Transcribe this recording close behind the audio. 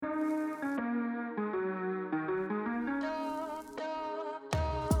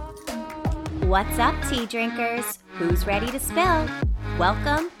What's up, tea drinkers? Who's ready to spill?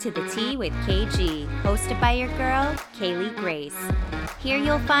 Welcome to the Tea with KG, hosted by your girl, Kaylee Grace. Here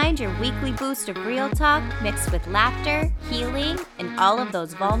you'll find your weekly boost of real talk mixed with laughter, healing, and all of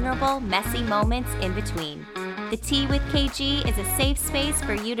those vulnerable, messy moments in between. The Tea with KG is a safe space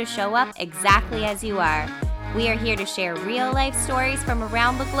for you to show up exactly as you are. We are here to share real-life stories from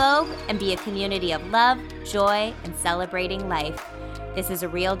around the globe and be a community of love, joy, and celebrating life. This is a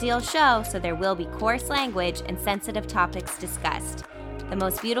real deal show, so there will be coarse language and sensitive topics discussed. The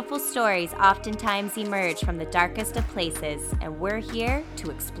most beautiful stories oftentimes emerge from the darkest of places, and we're here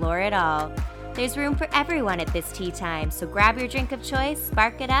to explore it all. There's room for everyone at this tea time, so grab your drink of choice,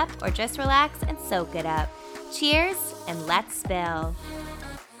 spark it up, or just relax and soak it up. Cheers, and let's spill.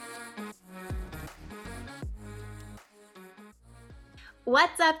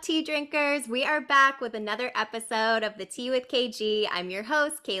 What's up, tea drinkers? We are back with another episode of the Tea with KG. I'm your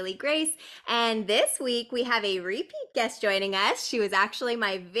host, Kaylee Grace, and this week we have a repeat guest joining us. She was actually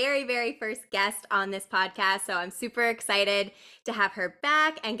my very first guest on this podcast, so I'm super excited to have her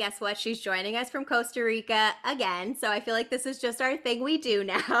back. And guess what? She's joining us from Costa Rica again, so I feel like this is just our thing we do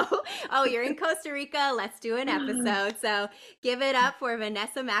now. Oh, you're in Costa Rica? Let's do an episode. So give it up for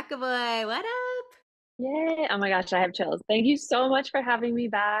Vanessa McEvoy. What up? Yay. Oh my gosh, I have chills. Thank you so much for having me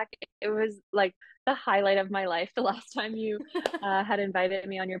back. It was like the highlight of my life the last time you had invited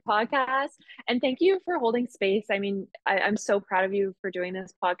me on your podcast. And thank you for holding space. I mean, I'm so proud of you for doing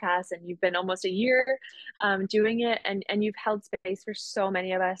this podcast, and you've been almost a year doing it, and you've held space for so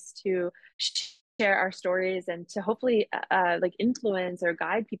many of us to share our stories and to hopefully like influence or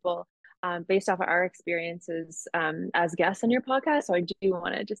guide people based off of our experiences as guests on your podcast. So I do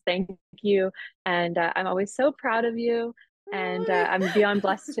want to just thank you. And I'm always so proud of you. And I'm beyond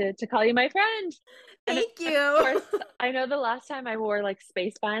blessed to call you my friend. Thank you. Of course, I know the last time I wore like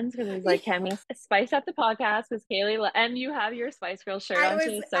space buns because I was like, I'm going to spice up the podcast with Kaylee. And you have your Spice Girl shirt on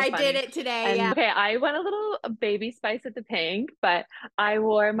too. So I funny. did it today, And, yeah. okay, I went a little baby spice at the pink, but I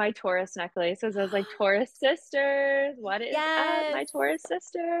wore my Taurus necklace. So I was like, Taurus sisters, what is up, my Taurus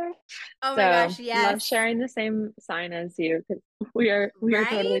sister? Oh my gosh, So yes. love sharing the same sign as you because we are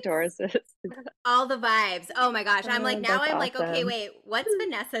totally Tauruses. All the vibes. Oh my gosh. I'm like, now That's I'm like, okay, awesome. wait, what's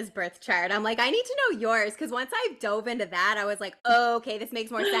Vanessa's birth chart? I'm like, I need to know yours, because once I dove into that, I was like, oh, okay, this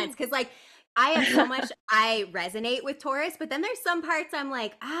makes more sense. Because like I have so much I resonate with Taurus, but then there's some parts I'm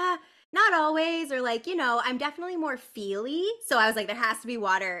like, not always, or like, I'm definitely more feely. So I was like, there has to be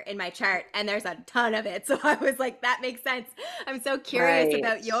water in my chart, and there's a ton of it. So I was like, that makes sense. I'm so curious Right.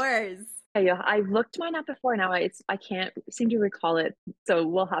 about yours. Yeah, I looked mine up before. Now I can't seem to recall it. So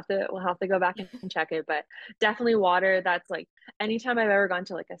we'll have to go back and check it. But definitely water. That's like anytime I've ever gone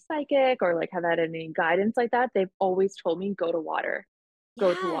to like a psychic or like have had any guidance like that, they've always told me go to water.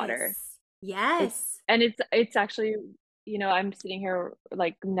 Go to water. Yes. It's Yes. and it's actually, I'm sitting here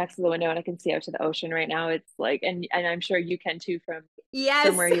like next to the window and I can see out to the ocean right now. It's like and I'm sure you can too from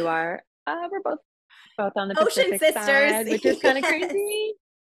Yes. where you are. We're both on the Ocean Pacific side, sisters. which is kind of Yes. crazy.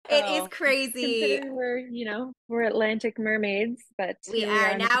 It is So crazy. considering we're Atlantic mermaids, but We here we are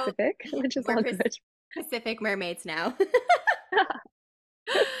are in the now, Pacific, which is we're all good. Pacific mermaids now.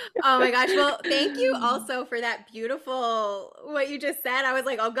 Oh my gosh. Well, thank you also for that beautiful, what you just said. I was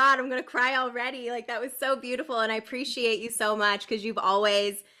like, oh God, I'm going to cry already. Like, that was so beautiful. And I appreciate you so much, because you've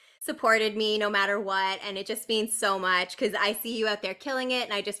always supported me no matter what. And it just means so much, because I see you out there killing it.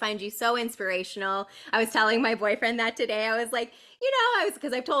 And I just find you so inspirational. I was telling my boyfriend that today. I was like,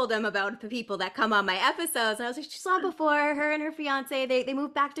 because I've told him about the people that come on my episodes. And I was like, she saw before, her and her fiance, they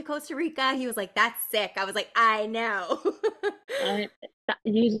moved back to Costa Rica. He was like, that's sick. I was like, I know. I,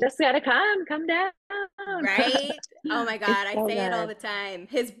 you just gotta come down. Right? Oh my It's God, I so say it all good. the time.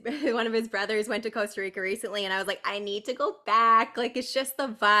 His one of his brothers went to Costa Rica recently, and I was like, I need to go back. Like, it's just the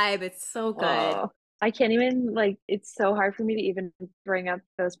vibe. It's so good. Oh, I can't even like. It's so hard for me to even bring up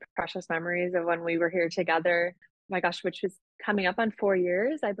those precious memories of when we were here together. My gosh, which was coming up on 4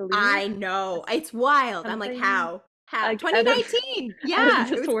 years, I believe. I know. It's wild. I'm like, Something how? How? like out of 2019. out of Yeah, it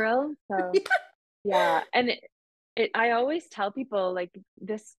this was. world. So yeah, and I always tell people like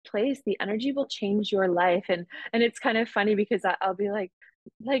this place, the energy will change your life, and it's kind of funny because I'll be like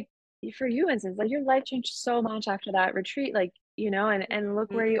for you instance, like your life changed so much after that retreat, like and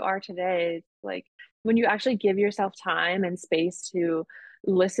look where you Mhm. are today. It's like when you actually give yourself time and space to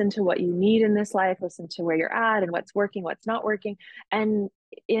listen to what you need in this life, listen to where you're at and what's working, what's not working, and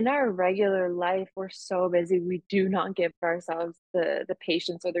in our regular life, we're so busy, we do not give ourselves the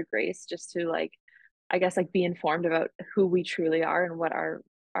patience or the grace just to like I guess like be informed about who we truly are and what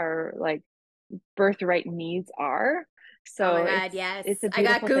our like birthright needs are. Oh my So God, yes. it's a I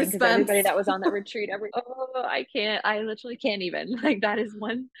got beautiful thing because everybody goosebumps. that was on that retreat, I literally can't even. Like that is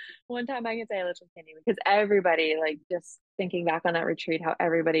one time I can say I literally can't even because everybody, like just thinking back on that retreat, how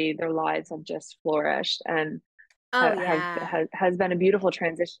everybody their lives have just flourished and Oh yeah. has been a beautiful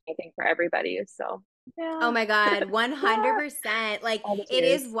transition, I think, for everybody. So Oh yeah, my God, ah, 100%. Like all the it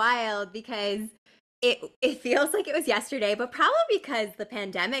is tears. wild because it feels like it was yesterday, but probably because the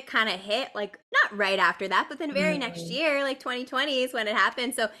pandemic kind of hit like not right after that, but then very next Mm, year, like 2020 is when it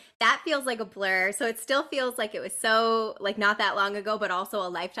happened. So that feels like a blur. So it still feels like it was so like not that long ago, but also a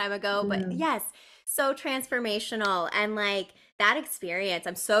lifetime ago. But mm, yes, so transformational and like that experience.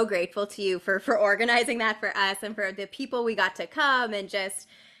 I'm so grateful to you for organizing that for us and for the people we got to come and just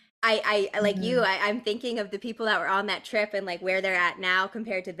I like you, mm. I'm thinking of the people that were on that trip and like where they're at now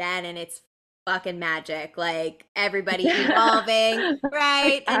compared to then, and it's fucking magic. Like everybody evolving,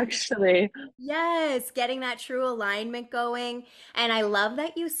 Like right? And actually, yes, getting that true alignment going. And I love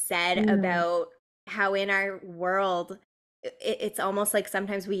that you said mm, about how in our world it's almost like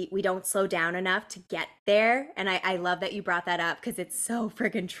sometimes we don't slow down enough to get there. And I love that you brought that up because it's so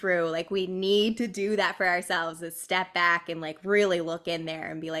freaking true. Like we need to do that for ourselves, is step back and like really look in there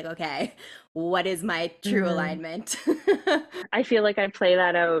and be like, okay, what is my true mm. alignment? I feel like I play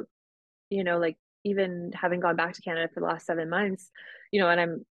that out, like even having gone back to Canada for the last 7 months, and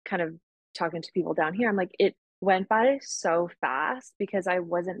I'm kind of talking to people down here. I'm like, it went by so fast because I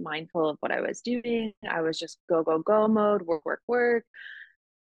wasn't mindful of what I was doing. I was just go, go, go mode, work, work, work,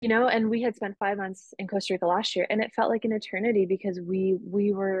 and we had spent 5 months in Costa Rica last year and it felt like an eternity because we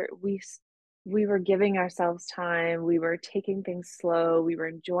were giving ourselves time, we were taking things slow, we were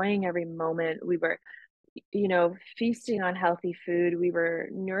enjoying every moment, we were feasting on healthy food. We were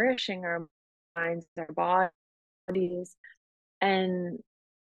nourishing our minds, our bodies, and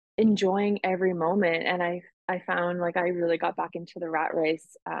enjoying every moment. And I found like I really got back into the rat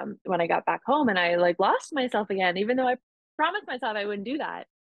race when I got back home, and I like lost myself again, even though I promised myself I wouldn't do that.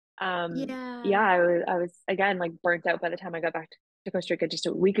 Yeah, Yeah. I was again like burnt out by the time I got back to Costa Rica just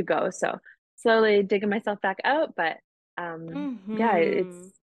a week ago. So slowly digging myself back out, but yeah, Mm-hmm.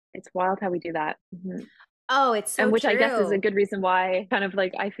 it's wild how we do that. Oh, it's so And which I guess is a true. good reason why kind of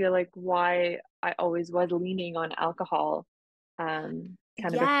like I feel like why I always was leaning on alcohol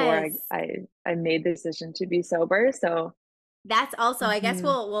kind of before Yes. I made the decision to be sober. So That's also, I guess mhm.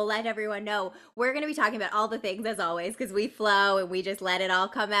 we'll let everyone know we're going to be talking about all the things as always because we flow and we just let it all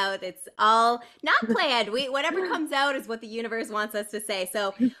come out. It's all not planned. We whatever comes out is what the universe wants us to say.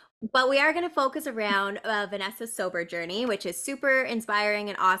 So but we are going to focus around Vanessa's sober journey, which is super inspiring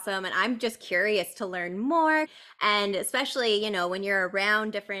and awesome. And I'm just curious to learn more. And especially, when you're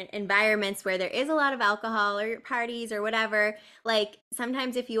around different environments where there is a lot of alcohol or parties or whatever, like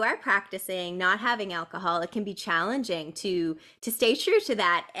sometimes if you are practicing not having alcohol, it can be challenging to stay true to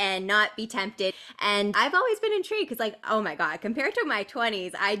that and not be tempted. And I've always been intrigued because, like, oh my God, compared to my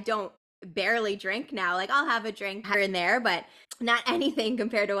 20s, I don't barely drink now. Like, I'll have a drink here and there, but not anything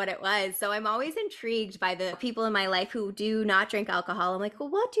compared to what it was. So I'm always intrigued by the people in my life who do not drink alcohol. I'm like, well,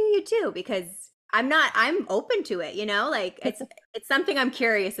 what do you do? Because I'm open to it, like it's something I'm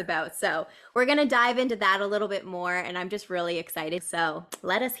curious about. So we're gonna dive into that a little bit more, and I'm just really excited. So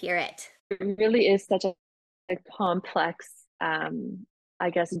let us hear it. It really is such a complex I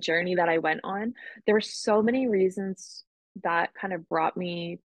guess journey that I went on. There were so many reasons that kind of brought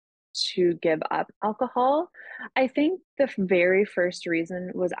me to give up alcohol. I think the very first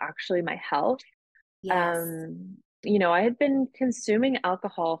reason was actually my health. Yes. I had been consuming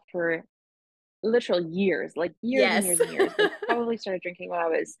alcohol for literal years, like years and Yes. years and years. Like probably started drinking when I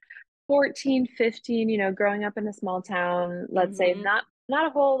was 14, 15, growing up in a small town, let's say hmm not a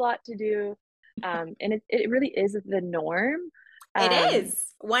whole lot to do. And it really is the norm. It Um,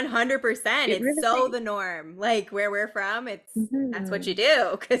 is 100%. it It's so really, the norm. Like where we're from, that's what you mhm,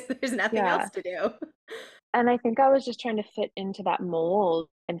 do because there's nothing else yeah. to do. And I think I was just trying to fit into that mold,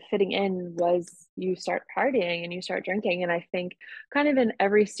 and fitting in was you start partying and you start drinking. And I think kind of in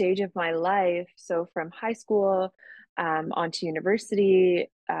every stage of my life, so from high school onto university,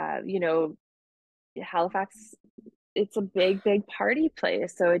 Halifax, it's a big, big party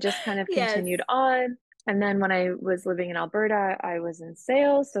place. So it just kind of Yes. continued on. And then when I was living in Alberta, I was in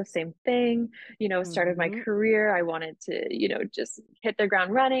sales. So same thing, started my hmm career. I wanted to, just hit the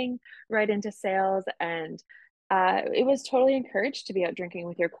ground running right into sales. And it was totally encouraged to be out drinking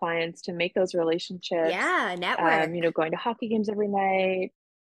with your clients, to make those relationships, Yeah, network. going to hockey games every night,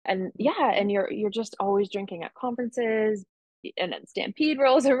 and yeah, Mhm. and you're just always drinking at conferences, and then Stampede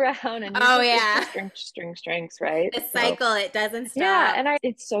rolls around, and Oh it's yeah. just drinks, right? The So cycle, it doesn't yeah, stop. and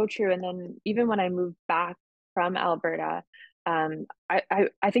it's so true. And then even when I moved back from Alberta,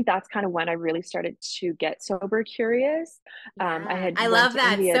 I think that's kind of when I really started to get sober curious. I Yeah. had I went love to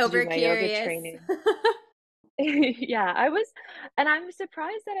that. India to do Sober my yoga curious. training. Yeah, I was, and I'm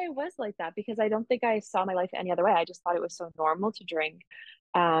surprised that I was like that because I don't think I saw my life any other way. I just thought it was so normal to drink.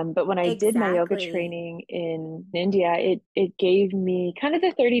 But when I did my yoga Exactly. training in India, it gave me kind of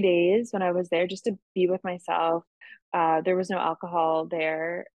the 30 days when I was there just to be with myself. There was no alcohol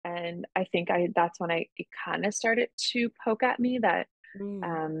there, and I think I that's when I it kind of started to poke at me that Mm.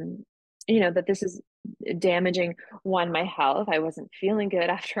 um, that this is damaging my health. I wasn't feeling good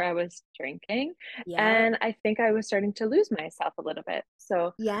after I was drinking. Yep. And I think I was starting to lose myself a little bit.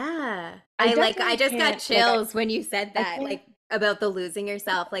 So Yeah. I I definitely just got can't like chills when you said I that, can't like about the losing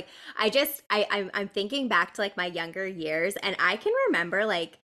yourself. Like I'm thinking back to like my younger years, and I can remember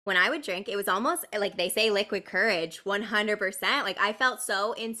like when I would drink, it was almost like they say liquid courage, 100%. Like I felt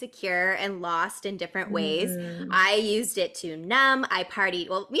so insecure and lost in different ways. mm, I used it to numb. I partied.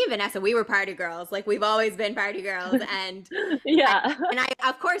 Well, me and Vanessa, we were party girls. Like we've always been party girls, yeah. and I,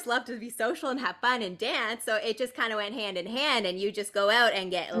 of course, love to be social and have fun and dance. So it just kind of went hand in hand. And you just go out and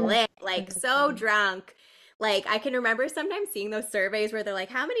get lit, like so Mhm. drunk. Like I can remember sometimes seeing those surveys where they're like,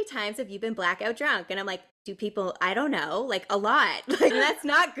 "How many times have you been blackout drunk?" And I'm like, "Do people? I don't know, like a lot. Like that's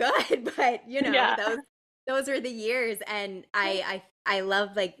not good." But Yeah. those were the years, and I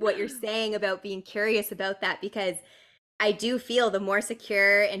love like what you're saying about being curious about that because I do feel the more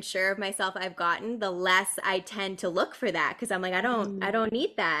secure and sure of myself I've gotten, the less I tend to look for that because I'm like, I Mm. don't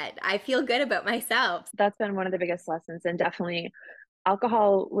need that. I feel good about myself. That's been one of the biggest lessons, and definitely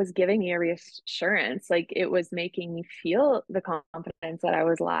alcohol was giving me a reassurance. Like it was making me feel the confidence that I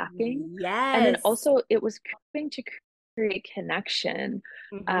was lacking. And then Yes. also it was helping to create connection.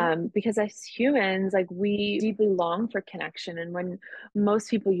 Hmm. Because as humans, like we deeply long for connection. And when most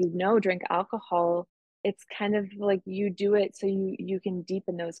people drink alcohol, it's kind of like you do it so you can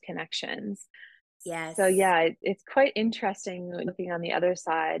deepen those connections. So Yes. yeah, it's quite interesting looking on the other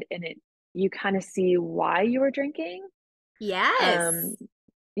side and it you kind of see why you were drinking. Um, Yes.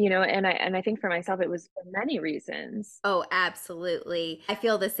 and I think for myself, it was for many reasons. Oh, absolutely. I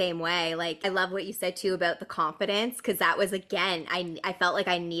feel the same way. Like I love what you said too about the confidence because that was again, I felt like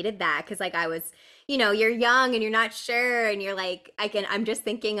I needed that because like I was, you're young and you're not sure and you're like I'm just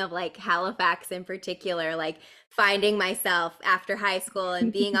thinking of like Halifax in particular, like finding myself after high school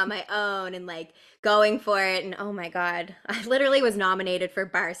and being on my own and like going for it and oh my God, I literally was nominated for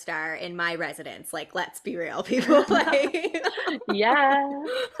Bar Star in my residence. Like let's be real, people. Like Yeah.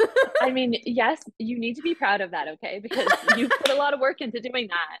 I mean, yes, you need to be proud of that, okay? Because you put a lot of work into doing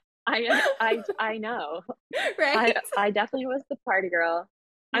that. I know. I right? I definitely was the party girl.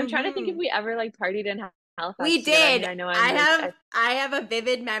 I'm trying to think if Hmm. we ever like partied in We Halifax together. I mean, did. I know I'm like I have a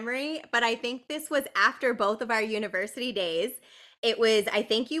vivid memory, but I think this was after both of our university days. It was I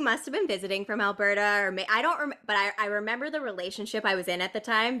think you must have been visiting from Alberta or I don't but I remember the relationship I was in at the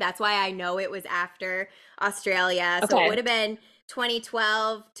time. That's why I know it was after Australia. So it would okay, have been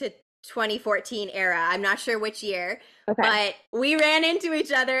 2012 to 2014 era. I'm not sure which year, okay. but we ran into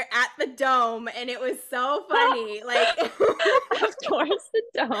each other at the Dome and it was so funny. Like Of course, the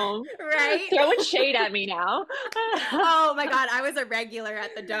dome. right? Throwing shade at me now. Oh my God, I was a regular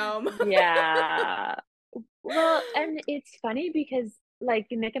at the Dome. Yeah. Well, and it's funny because like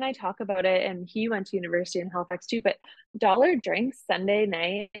Nick and I talk about it, and he went to university in Halifax too, but dollar drinks Sunday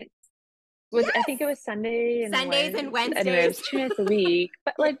night I think it Yes. was Sunday and Sundays when and anyway, it Wednesdays. was 2 nights a week.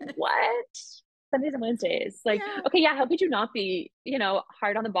 But like what? Sundays and Wednesdays. Like, Yeah. okay, yeah, how could you not be,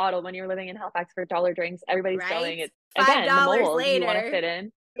 hard on the bottle when you're living in Halifax for dollar drinks? Everybody's Right? going. It's Five again the dollars mold you want to later. fit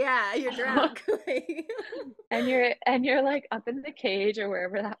in. Yeah, you're drunk. And you're like up in the cage or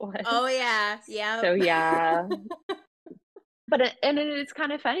wherever that was. Oh yeah. So Yep. yeah. And it's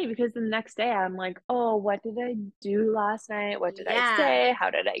kind of funny because the next day I'm like, oh, what did I do last night? What did I Yeah. say? How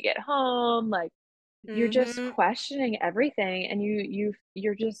did I get home? Like you're just Mm-hmm. questioning everything and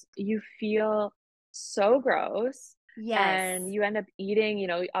you feel so gross and Yes. you end up eating,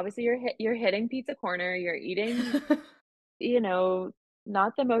 obviously you're hitting pizza corner, you're eating, you know,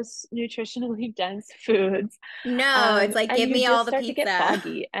 not the most nutritionally dense foods. No, it's like And give you me all just the start to get pizza.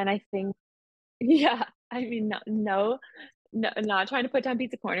 foggy. And I think, yeah, I mean, no, not trying to put down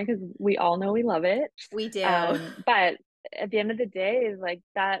pizza corner because we all know we love it. We do. But at the end of the day, like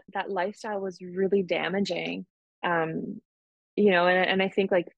that lifestyle was really damaging. Um, and I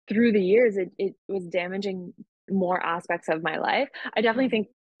think like through the years, it was damaging more aspects of my life. I definitely Mhm. think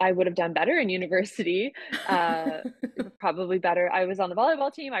I would have done better in university. Uh, Probably better. I was on the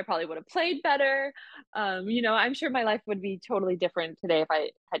volleyball team. I probably would have played better. I'm sure my life would be totally different today if I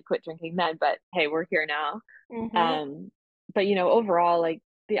had quit drinking then, but hey, we're here now. Mm-hmm. Um, but overall, like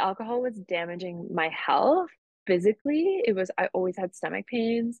the alcohol was damaging my health physically. I always had stomach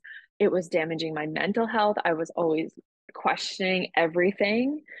pains. It was damaging my mental health. I was always questioning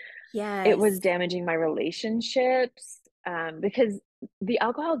everything. It was Yes. damaging my relationships, because the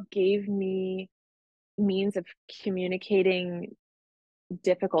alcohol gave me means of communicating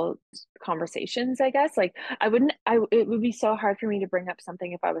difficult conversations, I guess. Like it would be so hard for me to bring up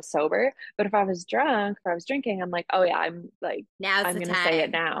something if I was sober, but if I was drunk, if I was drinking, I'm like, oh yeah, Now's I'm the gonna say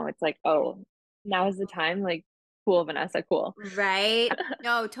it time. now. It's like, oh, now is the time. Like, cool, Vanessa, cool. Right?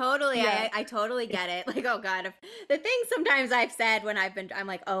 No, totally. Yeah. I totally get it. Like, oh God, if the things sometimes I've said when I'm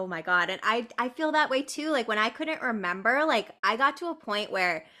like, oh my God. And I feel that way too. Like when I couldn't remember, like I got to a point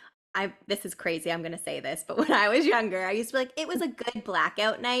where this is crazy. I'm gonna say this, but when I was younger, I used to be like, it was a good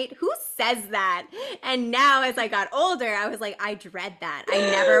blackout night. Who says that? And now as I got older, I was like, I dread that.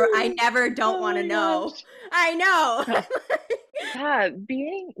 I never don't Oh want to my know. gosh. I know. Yeah. Yeah,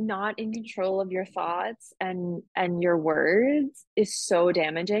 being not in control of your thoughts and your words is so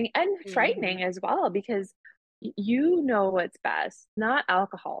damaging and frightening Mhm. as well, because you know what's best, not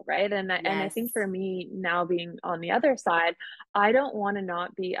alcohol, right? And I think Yes. for me now, being on the other side, I don't want to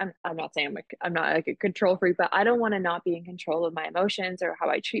not be. I'm not saying I'm not like a control freak, but I don't want to not be in control of my emotions or how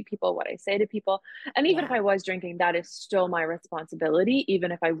I treat people, what I say to people. And even if Yeah. I was drinking, that is still my responsibility.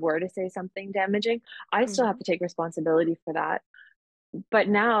 Even if I were to say something damaging, I still have Mhm. to take responsibility for that. But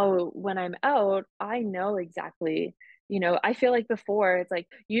now when I'm out, I know exactly, I feel like before it's like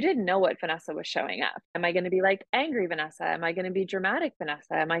you didn't know what Vanessa was showing up. Am I going to be like angry Vanessa? Am I going to be dramatic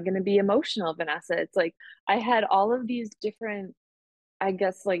Vanessa? Am I going to be emotional Vanessa? It's like I had all of these different, I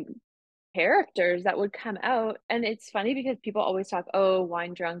guess, like characters that would come out. And it's funny because people always talk, oh,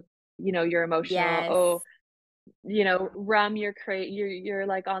 wine drunk, you're emotional. Oh, Yes. rum, you're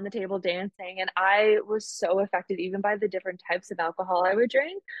like on the table dancing. And I was so affected even by the different types of alcohol I would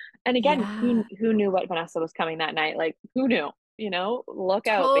drink. And again, who Yeah. who knew what Vanessa was coming that night? Like, who knew? Look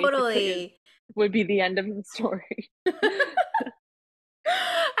out, basically, Totally. would be the end of the story.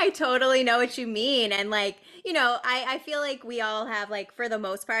 I totally know what you mean. And like, I feel like we all have like for the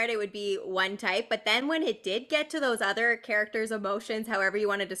most part it would be one type, but then when it did get to those other characters' emotions, however you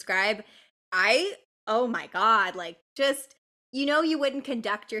want to describe, I oh my God, like just you wouldn't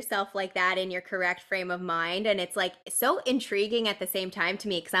conduct yourself like that in your correct frame of mind. And it's like so intriguing at the same time to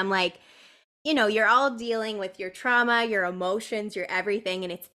me because I'm like, you're all dealing with your trauma, your emotions, your everything.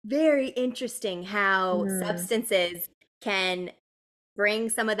 And it's very interesting how Mm, substances can bring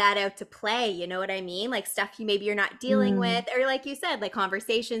some of that out to play. You know what I mean? Like stuff maybe you're not dealing mm, with, or like you said, like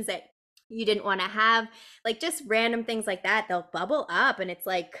conversations that you didn't want to have, like just random things like that. They'll bubble up and it's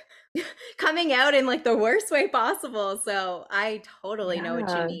like coming out in like the worst way possible. So I totally know what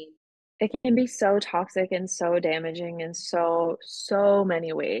you yeah. mean. It can be so toxic and so damaging in so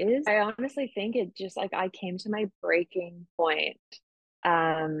many ways. I honestly think it just like I came to my breaking point.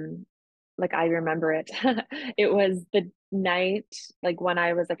 Um, like I remember it. It was the night, like when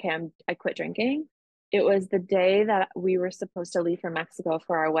I was like, okay, I quit drinking. It was the day that we were supposed to leave for Mexico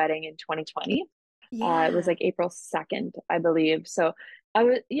for our wedding in 2020. It was Yeah. like April 2nd, I believe. So I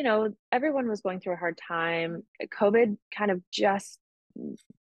was, everyone was going through a hard time. COVID kind of just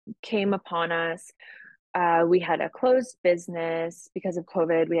came upon us. We had a closed business because of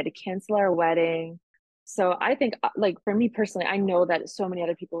COVID. We had to cancel our wedding. So I think, like for me personally, I know that so many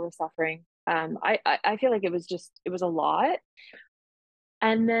other people were suffering. I feel like it was a lot.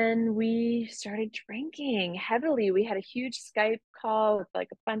 And then we started drinking heavily. We had a huge Skype call with like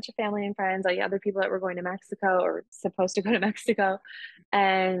a bunch of family and friends, like other people that were going to Mexico or supposed to go to Mexico.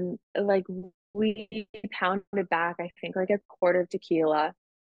 And like we pounded back, I think like a quart of tequila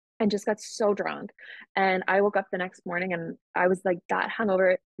and just got so drunk. And I woke up the next morning and I was like that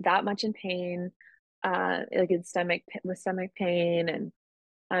hungover, that much in pain, like in stomach pain. And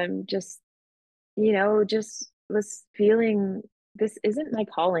I'm just, just was feeling this isn't my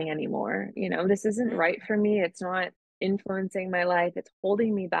calling anymore. This isn't Mhm. right for me. It's not influencing my life. It's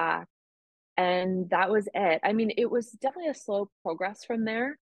holding me back. And that was it. I mean, it was definitely a slow progress from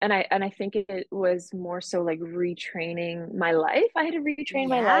there. And I think it was more so like retraining my life. I had to retrain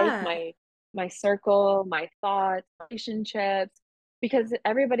my life, Yeah. my circle, my thoughts, relationships, because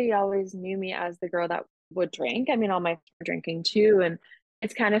everybody always knew me as the girl that would drink. I mean, all my friends were drinking too. And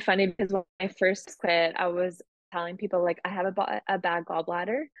it's kind of funny because when I first quit, I was telling people like I have a bad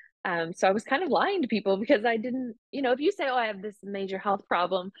gallbladder. So I was kind of lying to people because I didn't, if you say, oh, I have this major health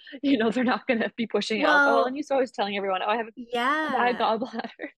problem, they're not going to be pushing alcohol on Well, you. So I was telling everyone, oh, I have a bad yeah.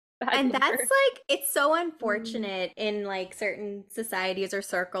 gallbladder, bad And that's liver. like, it's so Mm. unfortunate in like certain societies or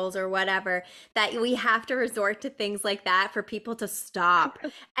circles or whatever that we have to resort to things like that for people to stop.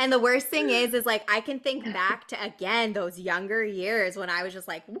 And the worst thing is like, I can think back to again those younger years when I was just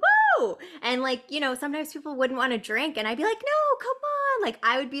like, whoa. And like, sometimes people wouldn't want to drink. And I'd be like, no, come on. Like,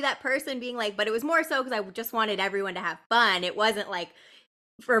 I would be that person being like, but it was more so because I just wanted everyone to have fun. It wasn't like,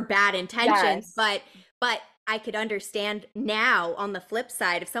 for bad intentions, Yes. but I could understand now on the flip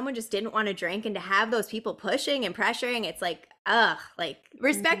side if someone just didn't want to drink and to have those people pushing and pressuring, it's like ugh, like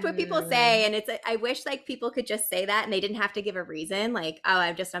respect what people say. Mm. And I wish like people could just say that and they didn't have to give a reason like, oh,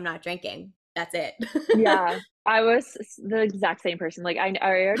 I'm not drinking, that's it. Yeah, I was the exact same person. Like I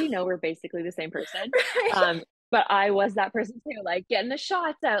already know we're basically the same person. Right. Um, but I was that person too, like getting the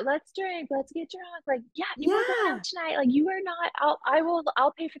shots out. Let's drink, let's get drunk. Like, yeah, if you want to go out Yeah. tonight, like you are not,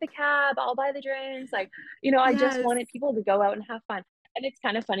 I'll pay for the cab, I'll buy the drinks. Like, I just Yes. wanted people to go out and have fun. And it's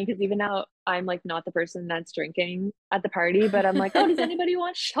kind of funny because even now I'm like not the person that's drinking at the party, but I'm like, oh, does anybody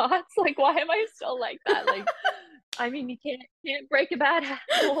want shots? Like, why am I still like that? Like, I mean, you can't break a bad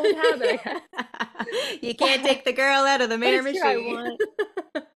old habit, I guess. You can't take the girl out of the But mirror it's true. I machine. want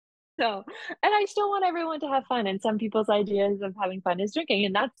so, and I still want everyone to have fun. And some people's ideas of having fun is drinking,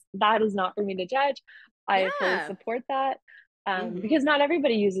 and that is not for me to judge. I fully Yeah. support that. Because Hmm. not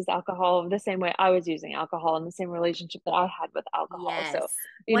everybody uses alcohol the same way I was using alcohol in the same relationship that I had with alcohol. So, Yes.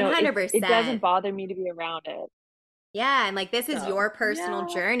 it doesn't 100%. bother me to be around it. Yeah, and like this is So, your personal yeah.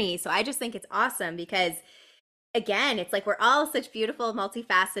 journey. So I just think it's awesome because again, it's like we're all such beautiful,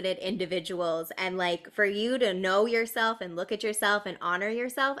 multifaceted individuals. And like for you to know yourself and look at yourself and honor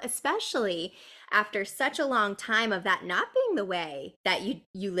yourself, especially after such a long time of that not being the way that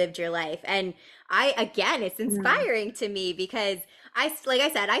you lived your life. And again, it's Mm, inspiring to me because like I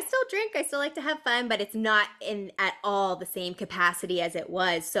said, I still drink, I still like to have fun, but it's not in at all the same capacity as it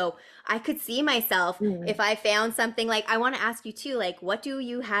was. So I could see myself if mm, I found something like I want to ask you too, like what do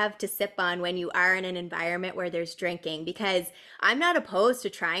you have to sip on when you are in an environment where there's drinking? Because I'm not opposed to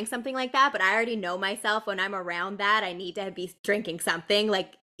trying something like that, but I already know myself when I'm around that, I need to be drinking something,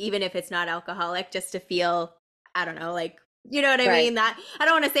 like even if it's not alcoholic, just to feel, I don't know, like, you know what I right. mean? That I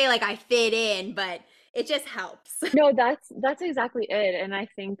don't want to say like I fit in, but it just helps. No, that's exactly it. And I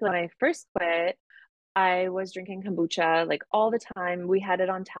think when I first quit, I was drinking kombucha like all the time. We had it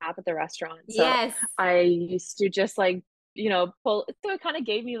on tap at the restaurant. So Yes. I used to just like, pull. So it kind of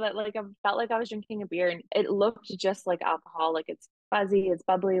gave me that, like, I felt like I was drinking a beer and it looked just like alcohol. Like it's fuzzy, it's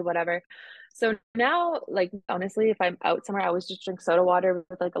bubbly, whatever. So now, like, honestly, if I'm out somewhere, I always just drink soda water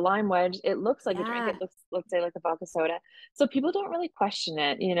with like a lime wedge. It looks like a drink. It Yeah. looks, let's say, like a vodka soda. So people don't really question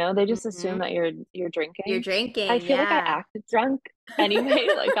it, They just assume Hmm. that you're You're drinking. I drinking. feel like I Yeah. acted drunk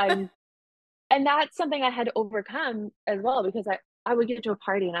anyway. Like and that's something I had to overcome as well because I would get to a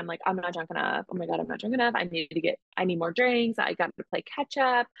party and I'm like, I'm not drunk enough. Oh my God, I'm not drunk enough. I need more drinks. I got to play catch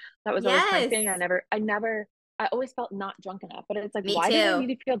up. That was always my Yes. thing. I always felt not drunk enough. But it's like, Me why did I too. need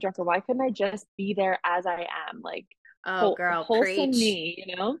to feel drunk or why couldn't I just be there as I am? Like Oh, girl, wholesome preach. me?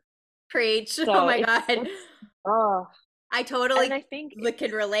 Preach. Oh So my God. it's, oh, I and totally I think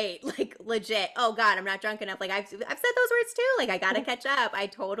can relate. Like legit. Oh God, I'm not drunk enough. Like I've said those words too. Like I gotta catch up. I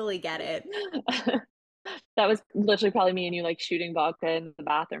totally get it. that was literally probably me and you like shooting vodka in the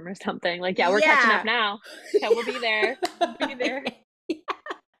bathroom or something. Like, yeah, we're catching up Yeah. now. Yeah, we'll be there. We'll be there.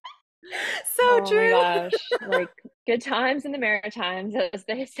 So Oh my true. gosh. Like good times in the Maritimes, as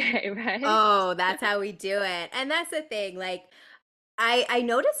they say, right? Oh, that's how we do it. And that's the thing. Like I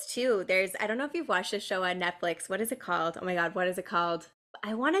noticed too, I don't know if you've watched this show on Netflix. What is it called? Oh my God, what is it called?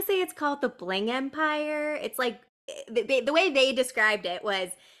 I want to say it's called The Bling Empire. It's like the way they described it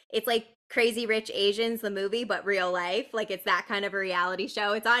was it's like Crazy Rich Asians, the movie, but real life. Like it's that kind of a reality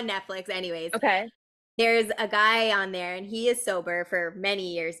show. It's on Netflix, anyways. Okay. There's a guy on there and he is sober for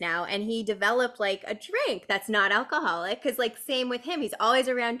many years now and he developed like a drink that's not alcoholic because like same with him, he's always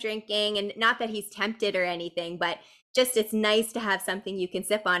around drinking, and not that he's tempted or anything, but just it's nice to have something you can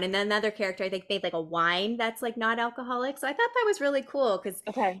sip on. And then another character I think made like a wine that's like not alcoholic, so I thought that was really cool because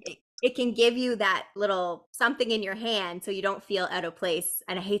Okay. it can give you that little something in your hand so you don't feel out of place.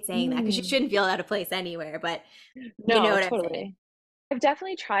 And I hate saying that because you Mm. shouldn't feel out of place anywhere, but you know No, what I'm saying. totally. I've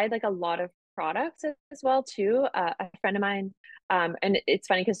definitely tried like a lot of products as well too. A friend of mine, and it's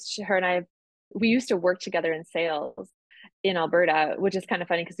funny because her and we used to work together in sales in Alberta, which is kind of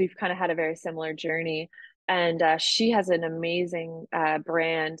funny because we've kind of had a very similar journey. And she has an amazing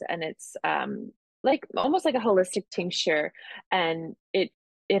brand, and it's like almost like a holistic tincture, and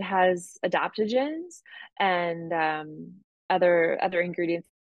it has adaptogens and other ingredients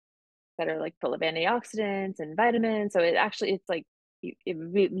that are like full of antioxidants and vitamins. So it's like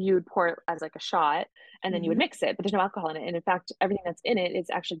you would pour it as like a shot and then you would Hmm. mix it, but there's no alcohol in it. And in fact, everything that's in it is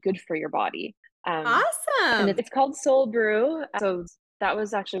actually good for your body. And Awesome. it's called Soul Brew. So that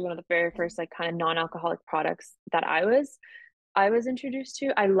was actually one of the very first like kind of non-alcoholic products that I was introduced to.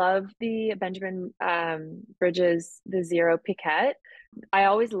 I love the Benjamin Bridges the Zero Piquette. I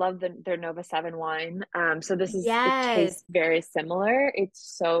always love their Nova 7 wine. So it Yes. tastes very similar. It's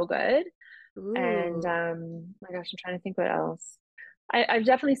so good. And Ooh. my gosh, I'm trying to think what else. I've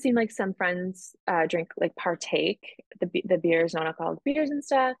definitely seen like some friends drink like partake the beers, non-alcoholic beers and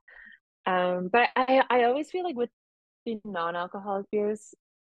stuff. But I always feel like with the non-alcoholic beers,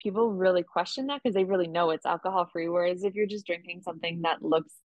 people really question that because they really know it's alcohol free. Whereas if you're just drinking something that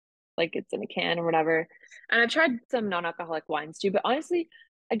looks like it's in a can or whatever, and I've tried some non-alcoholic wines too, but honestly,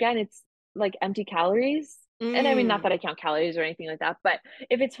 again, it's like empty calories. And I mean, not that Mm. I count calories or anything like that, but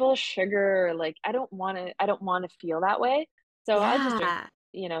if it's full of sugar, like I don't want to feel that way. So I'll just drink,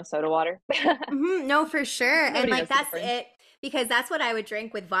 Yeah. soda water. No, for sure. And Nobody like knows the that's difference. it because that's what I would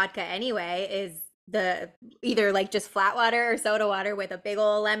drink with vodka anyway is the either like just flat water or soda water with a big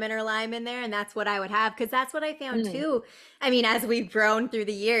old lemon or lime in there and that's what I would have because that's what I found Mm. too. I mean, as we've grown through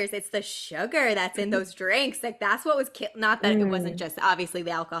the years, it's the sugar that's in those drinks. Like that's what was not that it wasn't Mm. just obviously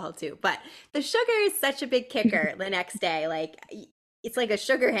the alcohol too, but the sugar is such a big kicker the next day. Like it's like a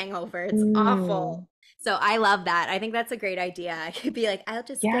sugar hangover. It's awful. Mm. So I love that. I think that's a great idea. I could be like, I'll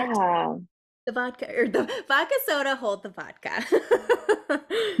just get Yeah. the vodka or the vodka soda, hold the vodka.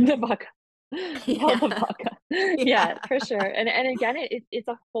 The vodka. All the Yeah. vodka. Yeah. Yeah, for sure. And again, it's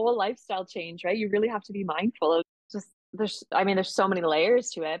a whole lifestyle change, right? You really have to be mindful of just there's so many layers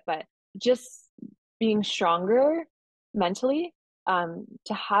to it, but just being stronger mentally,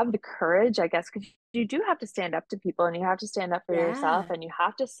 to have the courage, I guess, because you do have to stand up to people and you have to stand up for yourself Yeah. and you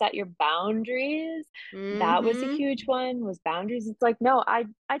have to set your boundaries. That was a Mm-hmm. huge one, was boundaries. It's like, no, I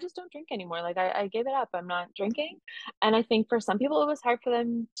just don't drink anymore. Like I gave it up. I'm not drinking. And I think for some people it was hard for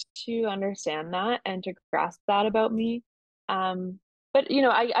them to understand that and to grasp that about me. Um, but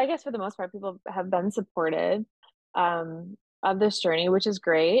I guess for the most part, people have been supportive of this journey, which is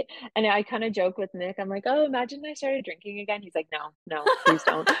great. And I kind of joke with Nick, I'm like, oh, imagine I started drinking again. He's like, no, no, please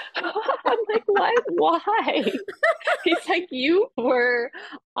don't. I'm like, what? Why? He's like, you were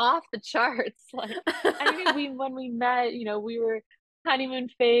off the charts. Like, I mean, when we met, we were honeymoon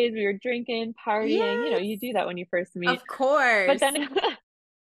phase, we were drinking, partying, Yes, you do that when you first meet. of But course. then,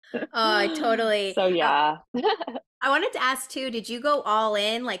 Oh, I totally. so yeah. I wanted to ask too, did you go all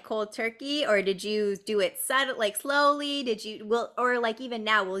in like cold turkey or did you do it sudden, like slowly? Did you will or like even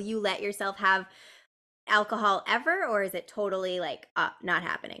now, will you let yourself have alcohol ever or is it totally like not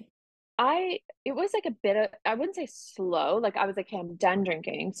happening? It was like a bit of, I wouldn't say slow. Like I was like, hey, I'm done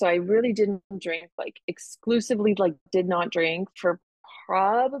drinking. So I really didn't drink, like exclusively, like did not drink for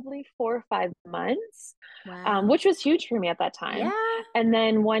probably 4 or 5 months, Wow. which was huge for me at that time. Yeah. And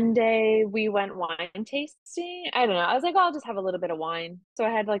then one day we went wine tasting. I don't know. I was like, oh, I'll just have a little bit of wine. So I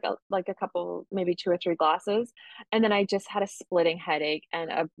had like a couple, maybe 2 or 3 glasses. And then I just had a splitting headache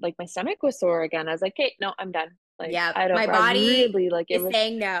and like my stomach was sore again. I was like, hey, no, I'm done. Like Yeah. My I body really like it is was,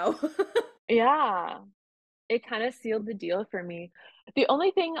 saying no. yeah, it kind of sealed the deal for me. The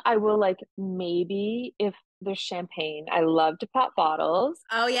only thing I will like maybe if there's champagne, I love to pop bottles.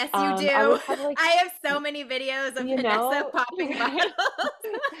 Oh, yes, you I do. would have like, I have so many videos of Vanessa popping right? bottles.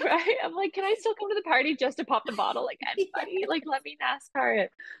 Right? I'm like, can I still come to the party just to pop the bottle? Like anybody? Yeah. Like let me NASCAR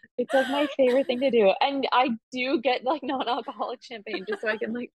it. It's like my favorite thing to do. And I do get like non-alcoholic champagne just so I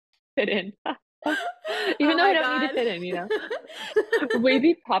can like fit in. Oh Even though I my don't need to God. fit in. We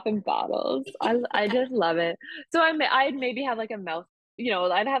be popping bottles. I Yeah. just love it. So I'd maybe have like a mouth,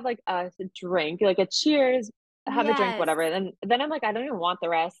 I'd have like a drink, like a cheers, have a drink, Yes. whatever. Then I'm like, I don't even want the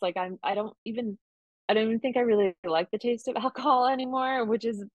rest. Like I don't even think I really like the taste of alcohol anymore, which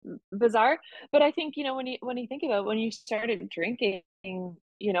is bizarre. But I think, when you think about when you started drinking,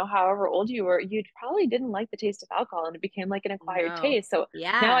 however old you were, you probably didn't like the taste of alcohol and it became like an acquired No. taste. So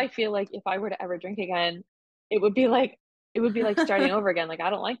now Yeah. I feel like if I were to ever drink again, it would be like it would be like starting over again. Like, I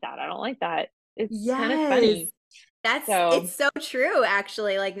don't like that. I don't like that. It's kind of Yes. funny. It's So, so true,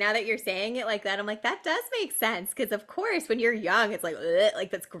 actually. Like now that you're saying it like that, I'm like, that does make sense. Because of course, when you're young, it's like, "Ugh," like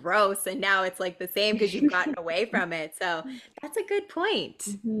that's gross. And now it's like the same because you've gotten away from it. So that's a good point.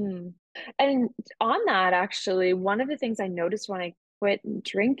 mhm. And on that, actually, one of the things I noticed when I quit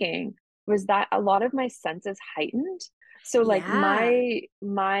drinking was that a lot of my senses heightened. So, like Yeah.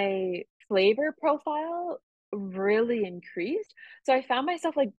 my flavor profile really increased. So I found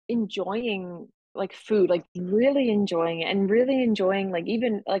myself like enjoying like food, like really enjoying it and really enjoying like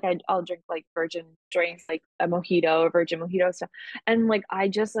even like I'll drink like virgin drinks, like a mojito or virgin mojito stuff. And like I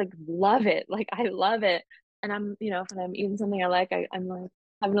just like love it. Like I love it. And I'm, if I'm eating something I like, I'm like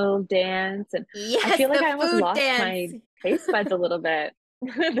having a little dance. And I Yes, feel like the I almost food lost dance. my taste buds a little bit.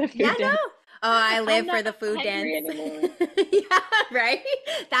 The Yeah, food dance. no. Oh, I I'm live for not the food dance. hungry anymore. Yeah, right?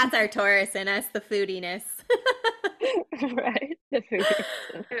 That's our Taurus in us, the foodiness. Right? The food.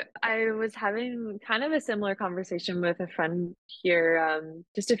 I was having kind of a similar conversation with a friend here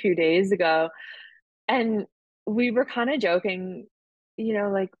just a few days ago, and we were kind of joking,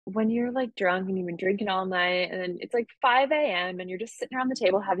 like when you're like drunk and you've been drinking all night, and then it's like 5 a.m. and you're just sitting around the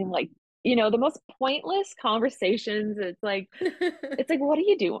table having like, the most pointless conversations. It's like, what are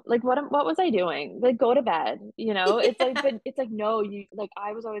you doing? Like, what was I doing? Like, go to bed, It's like, Yeah, but it's like, no, like,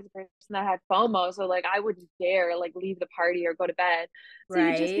 I was always the person that had FOMO, so like, I wouldn't dare like leave the party or go to bed. So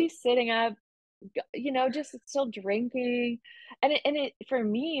you'd just be right. sitting up, just still drinking, and it for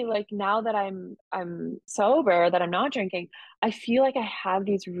me, like now that I'm sober, that I'm not drinking, I feel like I have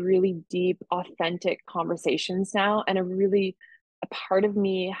these really deep, authentic conversations now, and a part of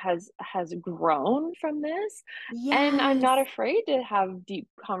me has grown from this, and I'm not Yes. afraid to have deep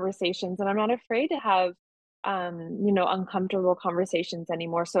conversations, and I'm not afraid to have uncomfortable conversations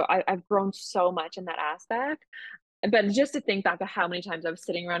anymore. So I've grown so much in that aspect. But just to think back of how many times I was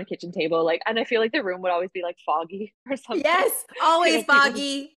sitting around a kitchen table, like, and I feel like the room would always be like foggy or something. Yes, always People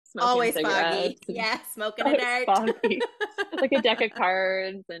foggy. smoking Always foggy. cigarettes and Yeah, smoking a always dart. foggy, like a deck of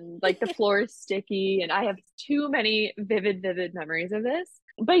cards, and like the floor is sticky. And I have too many vivid memories of this.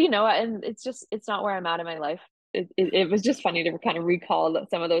 But and it's not where I'm at in my life. It was just funny to kind of recall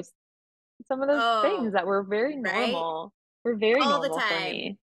some of those things Oh, that right? were very All the normal for time.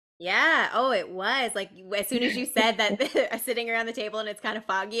 me. Yeah. Oh, it was. Like as soon as you said that sitting around the table and it's kind of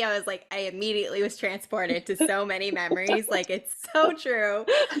foggy, I was like, I immediately was transported to so many memories. Like it's so true.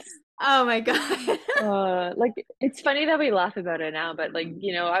 Oh my God. Like it's funny that we laugh about it now, but like,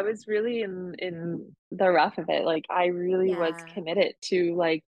 I was really in the rough of it. Like I really was Yeah. committed to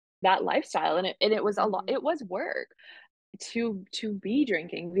like that lifestyle, and it was a lot. Mhm. It was work to be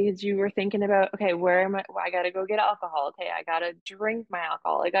drinking, because you were thinking about, okay, where am I? Well, I gotta go get alcohol. Okay, I gotta drink my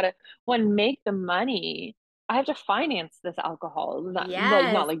alcohol. I gotta make the money. I have to finance this alcohol. Not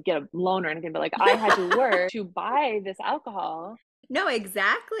Yes. like get a loan or anything, but like I had to work to buy this alcohol. No,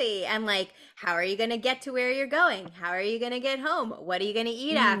 exactly. And like, how are you going to get to where you're going? How are you going to get home? What are you going to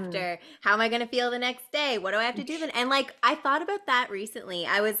eat Mm. after? How am I going to feel the next day? What do I have to do then? And like, I thought about that recently.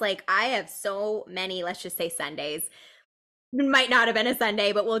 I was like, I have so many, let's just say Sundays. Might not have been a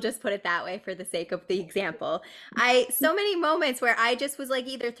Sunday, but we'll just put it that way for the sake of the example. So many moments where I just was like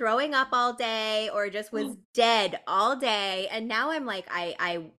either throwing up all day or just was dead all day. And now I'm like,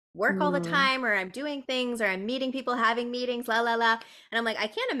 I work all the Mm. time, or I'm doing things, or I'm meeting people, having meetings, la la la. And I'm like, I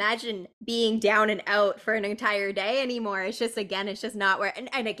can't imagine being down and out for an entire day anymore. It's just, again, it's just not where,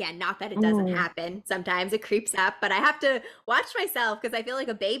 and again, not that it doesn't Mm. happen. Sometimes it creeps up, but I have to watch myself because I feel like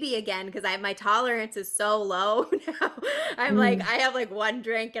a baby again because my tolerance is so low now. I'm like, Mm. I have like one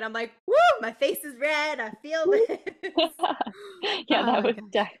drink and I'm like, woo, my face is red. I feel this. Yeah, Oh that my would gosh.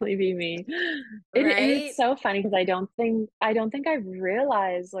 definitely be me. And it's Right? so funny because I don't think I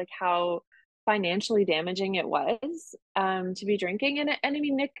realized like how financially damaging it was to be drinking. And I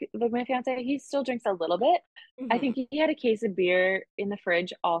mean, Nick, like my fiance, he still drinks a little bit. I Hmm. think he had a case of beer in the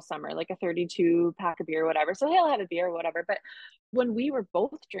fridge all summer, like a 32 pack of beer or whatever. So he'll have a beer or whatever. But when we were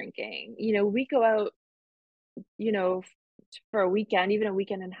both drinking, we go out, you know, for a weekend, even a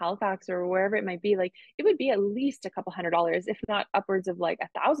weekend in Halifax or wherever it might be, like it would be at least a couple $100, if not upwards of like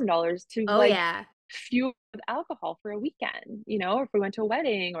 $1,000 to Oh, like yeah. fuel with alcohol for a weekend, or if we went to a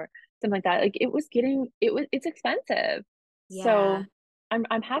wedding or something like that. Like it's expensive. Yeah. So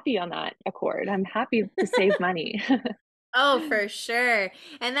I'm happy on that accord. I'm happy to save money. Oh, for sure.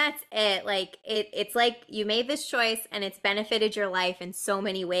 And that's it. Like it's like you made this choice and it's benefited your life in so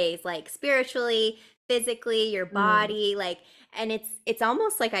many ways, like spiritually, physically, your Mm. body, like and it's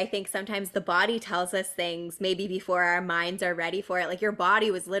almost like I think sometimes the body tells us things maybe before our minds are ready for it. Like your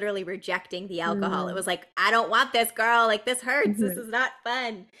body was literally rejecting the alcohol. It Mm. was like, I don't want this, girl. Like this hurts. This Mhm. is not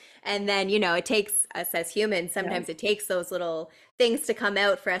fun. And then, it takes us as humans, Yeah. sometimes it takes those little things to come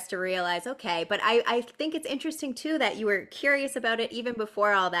out for us to realize, okay. But I think it's interesting too that you were curious about it even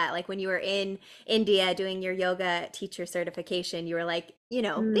before all that. Like when you were in India doing your yoga teacher certification, you were like,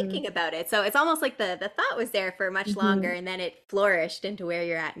 Mm. thinking about it. So it's almost like the thought was there for much longer Mhm. and then it flourished into where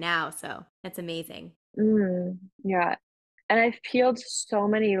you're at now. So that's amazing. Mm. Yeah. And I've peeled so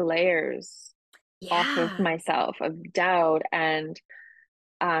many layers off of Yeah. myself, of doubt and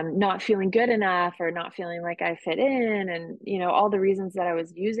not feeling good enough or not feeling like I fit in, and all the reasons that I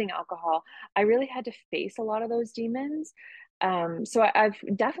was using alcohol. I really had to face a lot of those demons. So I've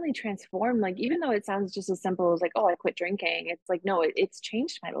definitely transformed. Like, even though it sounds just as simple as like, oh, I quit drinking, it's like, no, it's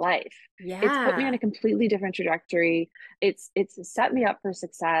changed my life. It's put me on Yeah. a completely different trajectory. It's set me up for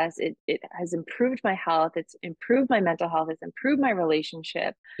success. It has improved my health. It's improved my mental health. It's improved my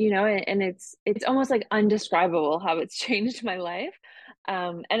relationship. And it's almost like undescribable how it's changed my life.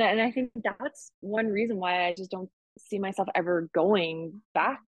 And I think that's one reason why I just don't see myself ever going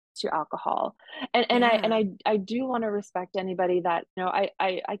back to alcohol. And Yeah. I do want to respect anybody that,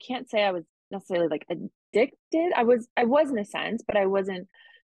 I can't say I was necessarily like addicted. I was in a sense, but I was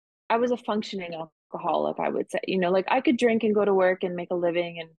a functioning alcoholic, I would say. Like, I could drink and go to work and make a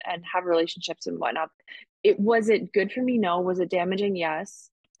living and have relationships and whatnot. Was it good for me? No. Was it damaging? Yes.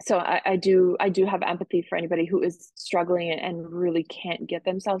 So I do have empathy for anybody who is struggling and really can't get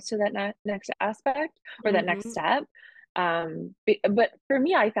themselves to that next aspect or that next Mm-hmm. step. But for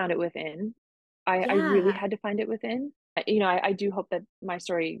me, I found it within. I really Yeah. had to find it within. I do hope that my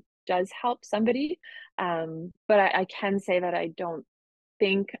story does help somebody. But I can say that I don't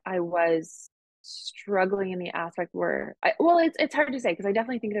think I was struggling in the aspect where well, it's hard to say, because I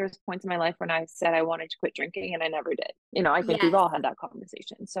definitely think there was points in my life when I said I wanted to quit drinking and I never did. I think we've Yes. all had that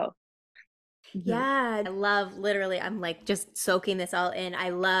conversation. So, mhm. Yeah. I love literally, I'm like just soaking this all in. I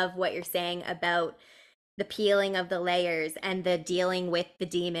love what you're saying about the peeling of the layers and the dealing with the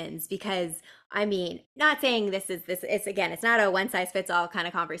demons because I mean, not saying this it's again, it's not a one size fits all kind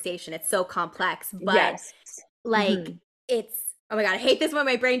of conversation. It's so complex, but Yes. like Mhm. it's oh my god, I hate this when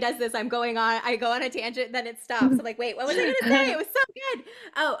my brain does this. I go on a tangent, then it stops. I'm like, wait, what was I gonna say? It was so good.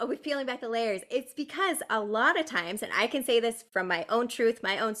 Oh, with peeling back the layers. It's because a lot of times, and I can say this from my own truth,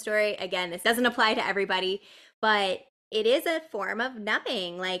 my own story. Again, this doesn't apply to everybody, but it is a form of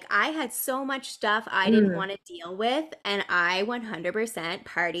numbing. Like I had so much stuff I didn't Mm, want to deal with, and I 100%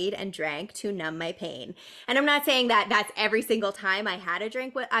 partied and drank to numb my pain. And I'm not saying that that's every single time I had a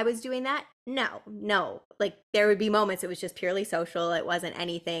drink what I was doing that. No, no. Like there would be moments it was just purely social. It wasn't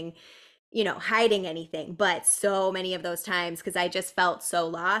anything, hiding anything. But so many of those times because I just felt so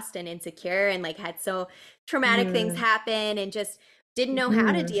lost and insecure and like had so traumatic things mm, happen and just didn't know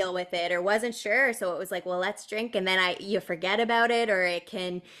how to mhm, deal with it or wasn't sure. So it was like, well, let's drink and then you forget about it or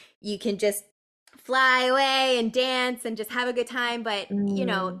you can just fly away and dance and just have a good time. But,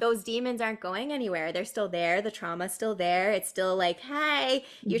 mm, those demons aren't going anywhere. They're still there. The trauma's still there. It's still like, hey,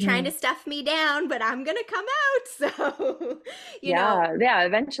 you're trying to mhm. stuff me down, but I'm going to come out. So, you know, Yeah, yeah,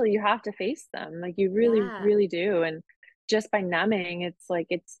 eventually you have to face them. Like, you really, yeah. really do. And just by numbing, it's like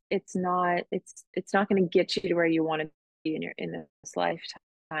it's not going to get you to where you want to be in this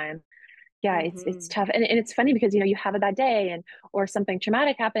lifetime. Yeah, it's Hmm. tough. And it's funny because you have a bad day, and or something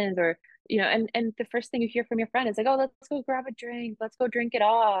traumatic happens, or and the first thing you hear from your friend is like, "Oh, let's go grab a drink. Let's go drink it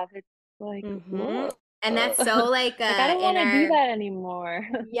off." It's like, Hmm. whoa. And that's so like Like, I don't in want to do our that anymore.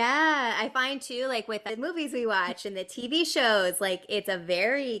 yeah, I find too, like with the movies we watch and the TV shows, like it's a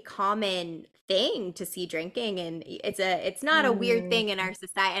very common thing to see drinking, and it's not a weird Mm. thing in our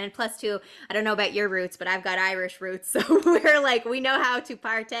society. And plus, too, I don't know about your roots, but I've got Irish roots, so we're like we know how to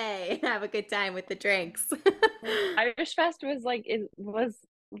partay and have a good time with the drinks, Irish Fest was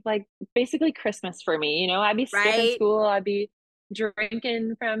like basically Christmas for me. I'd be skipping right? school, I'd be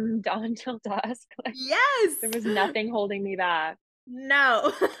drinking from dawn till dusk. Like, there Yes. was nothing holding me back.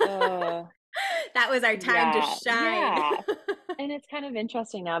 No. Oh, That was our time to yeah, shine. yeah. And it's kind of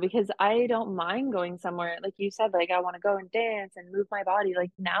interesting now because I don't mind going somewhere. Like you said, like, I want to go and dance and move my body.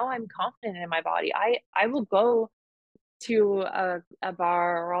 Like, now I'm confident in my body. I will go to a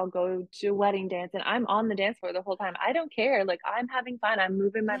bar, or I'll go to a wedding dance, and I'm on the dance floor the whole time. I don't care. Like, I'm having fun. I'm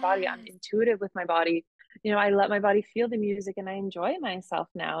moving my body. I'm Yes. intuitive with my body. I let my body feel the music and I enjoy myself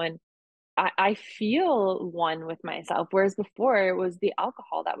now. And I feel one with myself. Whereas before it was the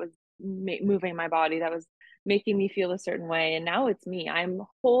alcohol that was moving my body, that was making me feel a certain way. And now it's me. I'm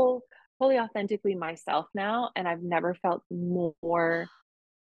wholly authentically myself now. And I've never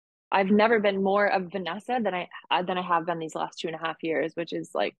been more of Vanessa than I have been these last 2.5 years, which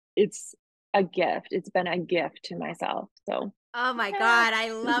is like, it's a gift. It's been a gift to myself. So, Oh my yeah. God,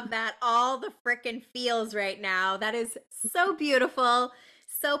 I love that. All the frickin' feels right now. That is so beautiful,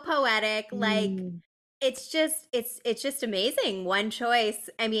 so poetic. Like Mm, it's just amazing. One choice.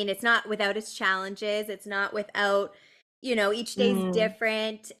 I mean, it's not without its challenges. It's not without, each day's mm.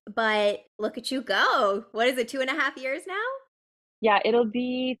 different, but look at you go. What is it, 2.5 years now? Yeah, it'll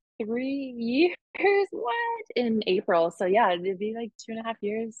be 3 years. What? In April. So yeah, it'll be like 2.5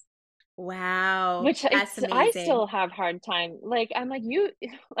 years. Wow. which That's I amazing. still have hard time. Like I'm like you,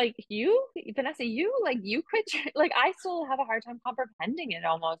 like you, Vanessa, you like you quit. Like I still have a hard time comprehending it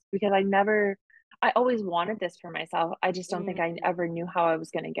almost because I always wanted this for myself. I just don't think I Mm. ever knew how I was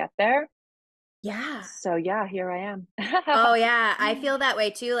going to get there. Yeah. So yeah, here I am. Oh yeah, I feel that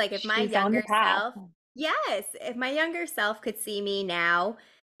way too. Like if my She's on the younger path. self, yes, if my younger self could see me now,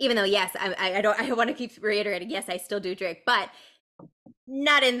 even though yes, I don't I want to keep reiterating, yes, I still do drink, but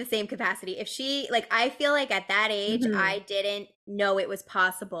not in the same capacity. If she like I feel like at that age Hmm. I didn't know it was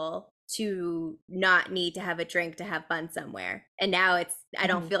possible to not need to have a drink to have fun somewhere. And now I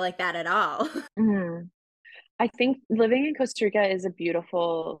don't Hmm. feel like that at all. Hmm. I think living in Costa Rica is a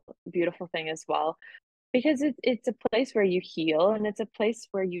beautiful, beautiful thing as well. Because it's a place where you heal and it's a place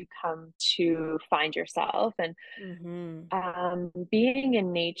where you come to find yourself and Mhm. being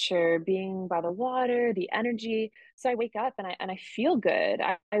in nature, being by the water, the energy. So I wake up and I feel good.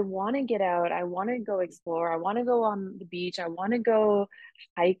 I want to get out. I want to go explore. I want to go on the beach. I want to go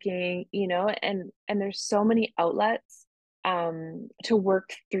hiking, and there's so many outlets to work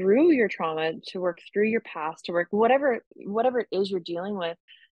through your trauma, to work through your past, to work whatever it is you're dealing with.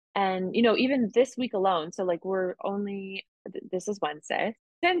 And, even this week alone, so like this is Wednesday.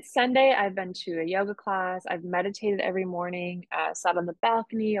 Since Sunday, I've been to a yoga class. I've meditated every morning, sat on the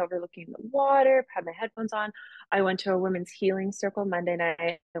balcony overlooking the water, had my headphones on. I went to a women's healing circle Monday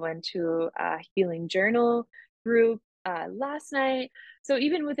night. I went to a healing journal group last night. So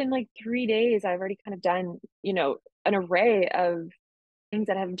even within like 3 days, I've already kind of done, an array of things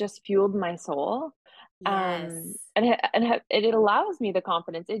that have just fueled my soul. Yes. It allows me the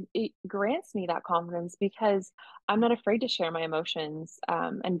confidence. It grants me that confidence because I'm not afraid to share my emotions,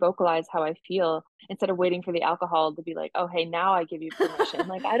 and vocalize how I feel instead of waiting for the alcohol to be like, oh, hey, now I give you permission.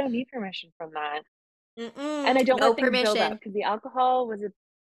 Like, I don't need permission from that. And I Mm-mm. don't No let things build up permission. because the alcohol was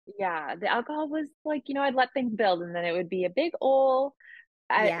like, I'd let things build and then it would be a big ol'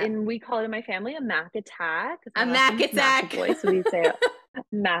 Yeah. and we call it in my family a Mac attack because A my last Mac name is attack. McEvoy. So we say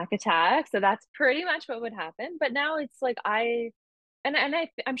Mac attack. So that's pretty much what would happen. But now it's like I'm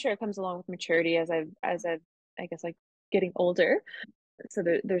sure it comes along with maturity as I've I guess like getting older. So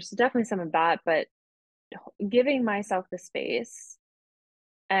there's definitely some of that, but giving myself the space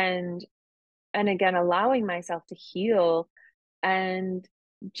and and again allowing myself to heal and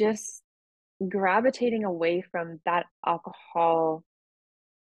just gravitating away from that alcohol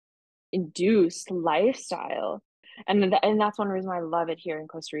induced lifestyle. And that's one reason why I love it here in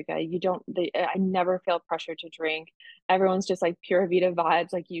Costa Rica. I never feel pressure to drink. Everyone's just like pure Vita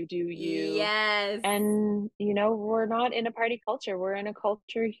vibes, like you do you. Yes. And we're not in a party culture. We're in a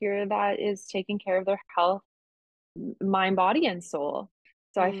culture here that is taking care of their health, mind, body, and soul.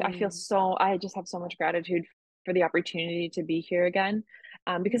 So Mm. I just have so much gratitude for the opportunity to be here again,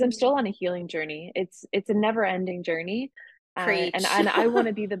 because I'm Mm. still on a healing journey. It's a never ending journey, Preach. and I want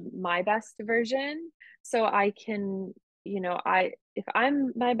to be my best version, so I can, I if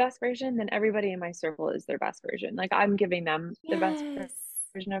I'm my best version, then everybody in my circle is their best version. Like I'm giving them the best Yes.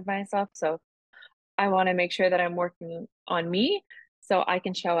 version of myself. So I want to make sure that I'm working on me so I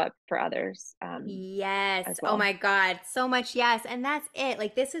can show up for others, Yes. as Oh well. my God. So much yes. And that's it.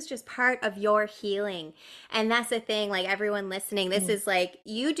 Like, this is just part of your healing. And that's the thing. Like, everyone listening, this Mm. is like,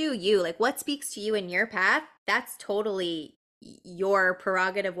 you do you. Like, what speaks to you in your path, that's totally your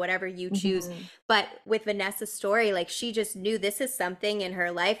prerogative, whatever you choose. Mhm. But with Vanessa's story, like, she just knew this is something in her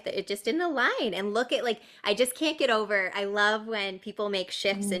life that it just didn't align. And look at, like, I just can't get over. I love when people make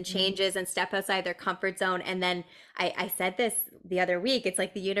shifts and Mhm. changes and step outside their comfort zone and then I said this the other week. It's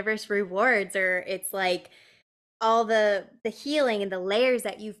like the universe rewards, or it's like all the healing and the layers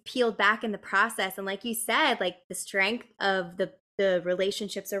that you've peeled back in the process. And like you said, like the strength of the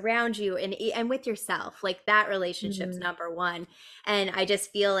relationships around you and with yourself, like that relationship's Mhm. number one. And I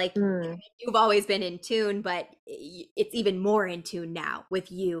just feel like Mm. you've always been in tune, but it's even more in tune now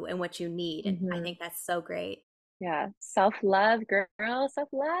with you and what you need. And I Mhm. think that's so great. Yeah, self-love, girl,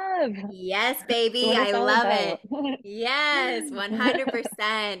 self-love. Yes, That's baby. what I it's all love it. about. Yes,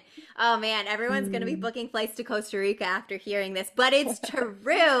 100%. Oh man, everyone's going to be Mm. booking flights to Costa Rica after hearing this, but it's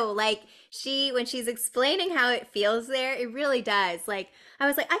true. Like when she's explaining how it feels there, it really does. Like I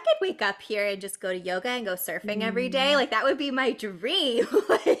was like, I could wake up here and just go to yoga and go surfing every day. Mm. Like that would be my dream.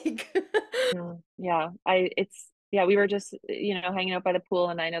 Like Yeah, yeah, we were just, hanging out by the pool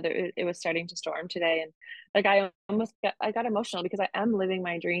and I know that it was starting to storm today and like I got emotional because I am living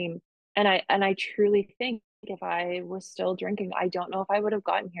my dream and I truly think if I was still drinking, I don't know if I would have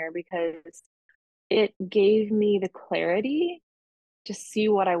gotten here because it gave me the clarity to see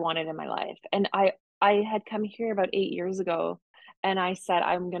what I wanted in my life. And I had come here about 8 years ago and I said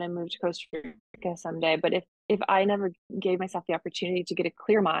I'm going to move to Costa Rica someday. But if I never gave myself the opportunity to get a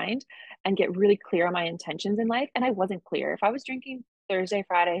clear mind and get really clear on my intentions in life, and I wasn't clear. If I was drinking Thursday,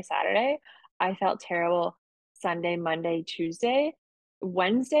 Friday, Saturday, I felt terrible Sunday, Monday, Tuesday.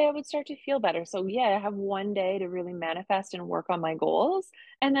 Wednesday, I would start to feel better. So yeah, I have one day to really manifest and work on my goals,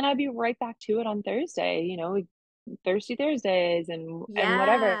 and then I'd be right back to it on Thursday, thirsty Thursdays and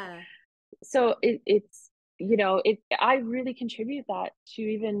whatever. Yeah. So it's I really contribute that to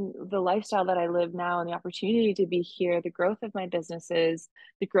even the lifestyle that I live now and the opportunity to be here, the growth of my businesses,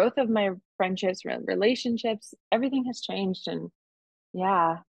 the growth of my friendships, relationships, everything has changed. And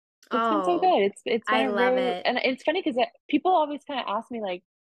yeah, it's been so Oh, good. It's been I a love very, it. and it's funny because people always kind of ask me, like,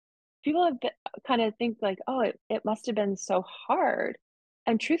 people have kind of think like, oh, it must have been so hard.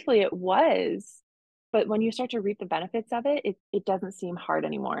 And truthfully, it was. But when you start to reap the benefits of it, it doesn't seem hard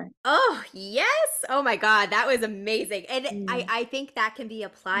anymore. Oh, yes. Oh my God, that was amazing. And Mm. I think that can be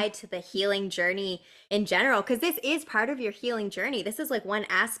applied to the healing journey in general, because this is part of your healing journey. This is like one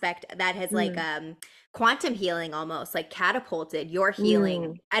aspect that has like Mm. quantum healing almost like catapulted your healing.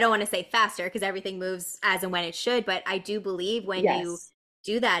 Mm. I don't want to say faster because everything moves as and when it should, but I do believe when you Yes.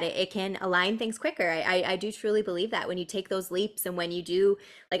 do that, it can align things quicker. I do truly believe that when you take those leaps and when you do,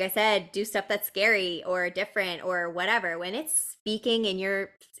 like I said, do stuff that's scary or different or whatever, when it's speaking and your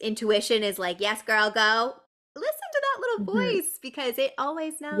intuition is like, yes, girl, go, listen to that little Hmm. voice because it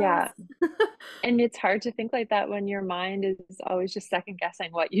always knows. Yeah. And it's hard to think like that when your mind is always just second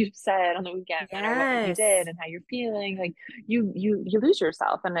guessing what you said on the weekend or what you Yes. did and how you're feeling. Like you lose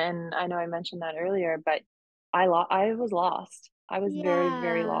yourself. And I know I mentioned that earlier, but I was lost. I was very,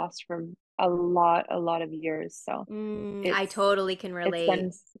 very Yeah. lost for a lot of years. So I it's totally can it's been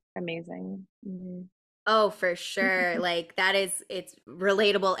relate. amazing. Mhm. Oh, for sure. Like that is, it's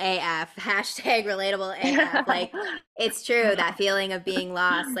relatable AF. Hashtag relatable AF. Like it's true, that feeling of being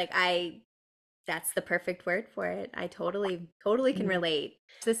lost. Like that's the perfect word for it. I totally can Mm. relate.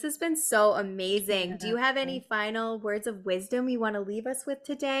 This has been so amazing. Do Yeah. you have any final words of wisdom you want to leave us with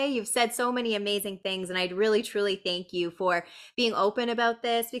today? You've said so many amazing things, and I'd really, truly thank you for being open about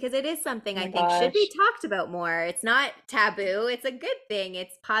this because it is something Oh I my think should be gosh. talked about more. It's not taboo, it's a good thing.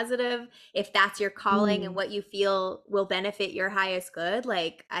 It's positive if that's your calling and Mm. what you feel will benefit your highest good.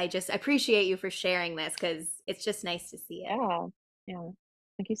 Like, I just appreciate you for sharing this because it's just nice to see it. Yeah. Yeah.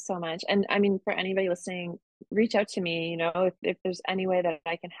 Thank you so much. And I mean, for anybody listening, reach out to me, if there's any way that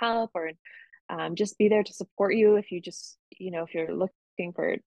I can help, or just be there to support you. If you just, if you're looking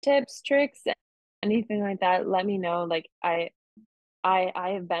for tips, tricks, anything like that, let me know. Like I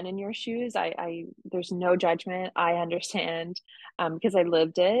have been in your shoes. There's no judgment. I understand, because I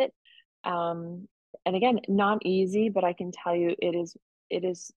lived it. Um, and again, not easy, but I can tell you it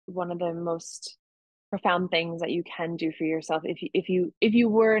is one of the most profound things that you can do for yourself if you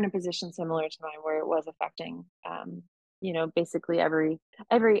were in a position similar to mine where it was affecting, basically every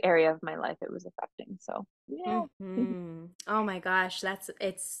area of my life it was affecting. So yeah. Oh my gosh,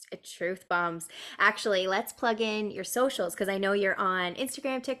 it's a truth bombs. Actually, let's plug in your socials because I know you're on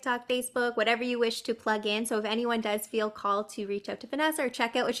Instagram, TikTok, Facebook, whatever you wish to plug in. So if anyone does feel called to reach out to Vanessa or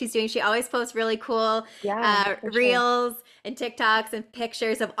check out what she's doing, she always posts really cool Yeah, for sure. reels and TikToks and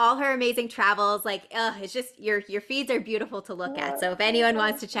pictures of all her amazing travels. Like, it's just your feeds are beautiful to look at. So if anyone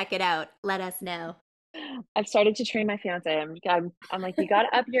wants to check it out, let us know. I've started to train my fiance. I'm like, you got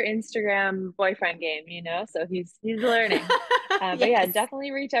to up your Instagram boyfriend game, so he's learning. But yeah, Yes.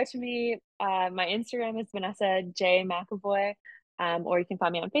 definitely reach out to me. My Instagram is Vanessa J McEvoy, or you can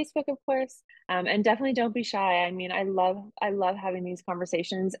find me on Facebook, of course. And definitely don't be shy. I mean, I love having these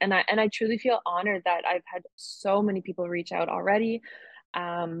conversations, and I truly feel honored that I've had so many people reach out already.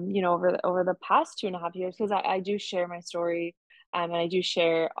 Over the past 2.5 years, because I do share my story, and I do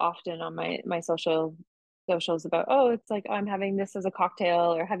share often on my socials about, oh, it's like, oh, I'm having this as a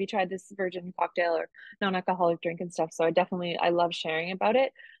cocktail, or have you tried this virgin cocktail or non-alcoholic drink and stuff. So I love sharing about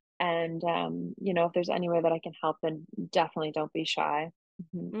it. And if there's any way that I can help, then definitely don't be shy.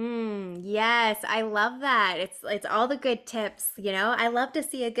 Mhm. Yes, I love that. It's all the good tips, you know. I love to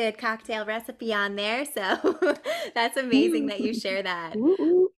see a good cocktail recipe on there, so that's amazing that you share that. Ooh,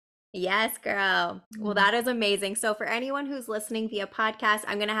 ooh. Yes, girl. Well, Mm. that is amazing. So, for anyone who's listening via podcast,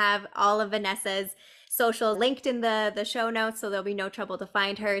 I'm going to have all of Vanessa's social linked in the show notes, so there'll be no trouble to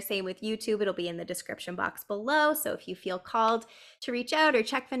find her. Same with YouTube, it'll be in the description box below. So if you feel called to reach out or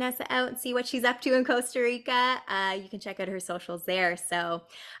check Vanessa out and see what she's up to in Costa Rica, you can check out her socials there. So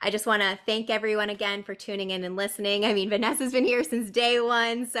I just want to thank everyone again for tuning in and listening. I mean, Vanessa's been here since day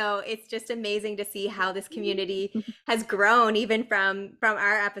one, so it's just amazing to see how this community has grown even from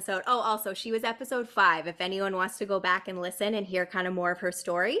our episode. Oh, also, she was episode 5. If anyone wants to go back and listen and hear kind of more of her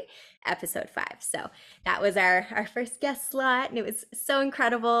story, episode 5. So that was our first guest slot, and it was so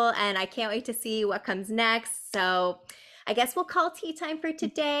incredible, and I can't wait to see what comes next. So I guess we'll call tea time for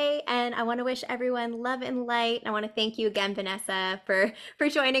today, and I want to wish everyone love and light. I want to thank you again, Vanessa, for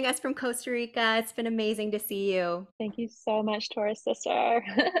joining us from Costa Rica. It's been amazing to see you. Thank you so much, Taurus sister.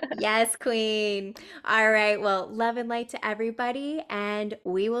 Yes, queen. All right, well, love and light to everybody, and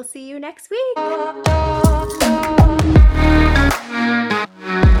we will see you next week.